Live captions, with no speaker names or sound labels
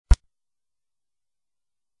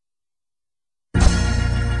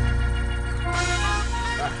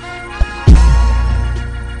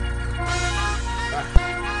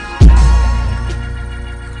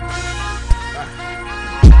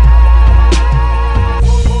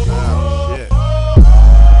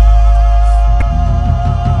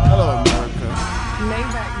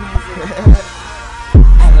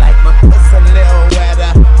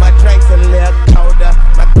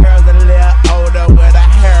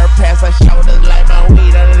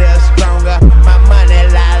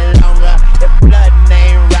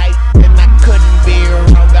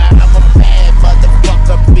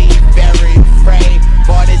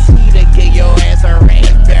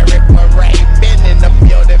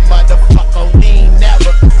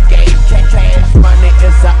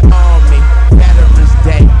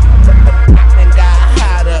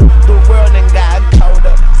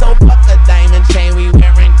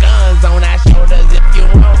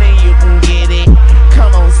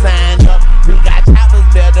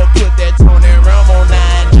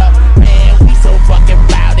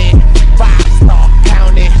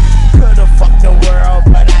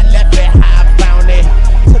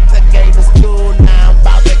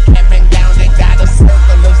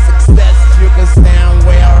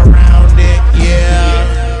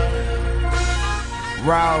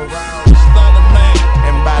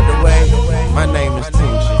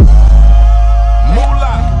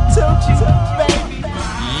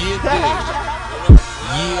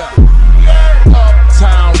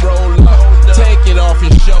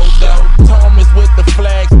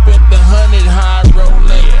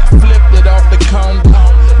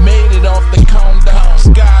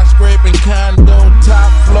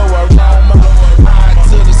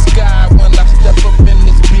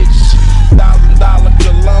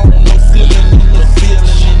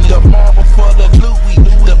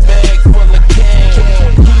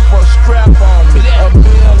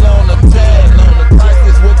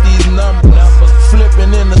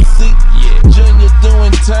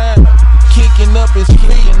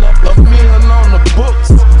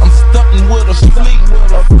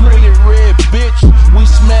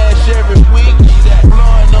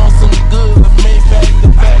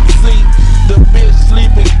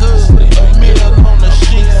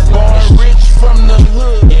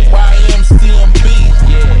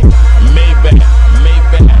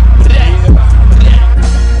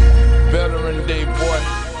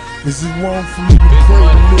time for me to pray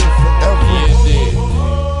to live forever. Yeah, it did.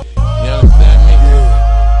 You understand me?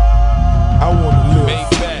 Yeah. I wanna live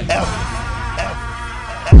forever.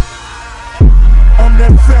 I'm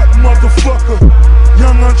that fat motherfucker,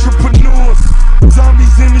 young entrepreneurs.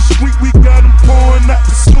 Zombies in the street, we got them pouring out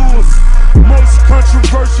the sewers. Most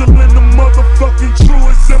controversial and the motherfucking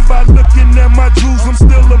truest. And by looking at my jewels, I'm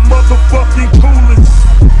still a motherfucking coolest.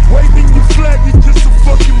 Waving your flag, you just a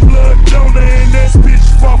fucking blood donor. And that bitch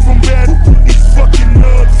far from bad, he's fucking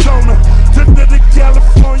Arizona. Took her to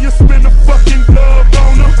California, spin a fucking glove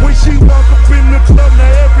on her. When she walk up in the club,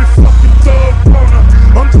 now every fucking thug on her.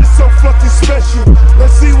 I'm just so fucking special,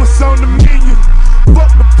 let's see what's on the menu.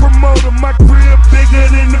 Fuck the promoter, my crib bigger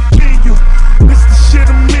than the venue. This the shit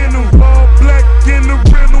I'm into, all black in the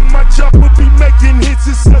rental. My chopper be making hits,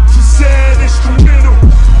 it's such a sad instrumental.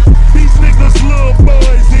 These niggas little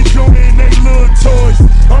boys, enjoying they little toys.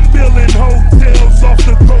 I'm building hotels off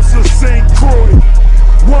the coast of St. Croix.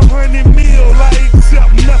 100 mil, I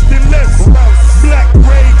accept nothing less. Black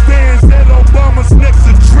raid bands at Obama's next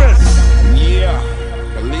address. Yeah,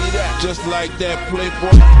 believe that. Just like that,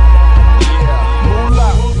 Playboy. Yeah,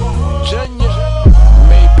 Moolah, Junior,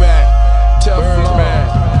 Maybach, Birdman,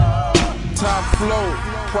 top flow,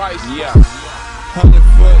 price. Yeah, 100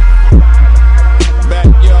 foot,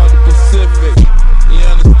 backyard Pacific.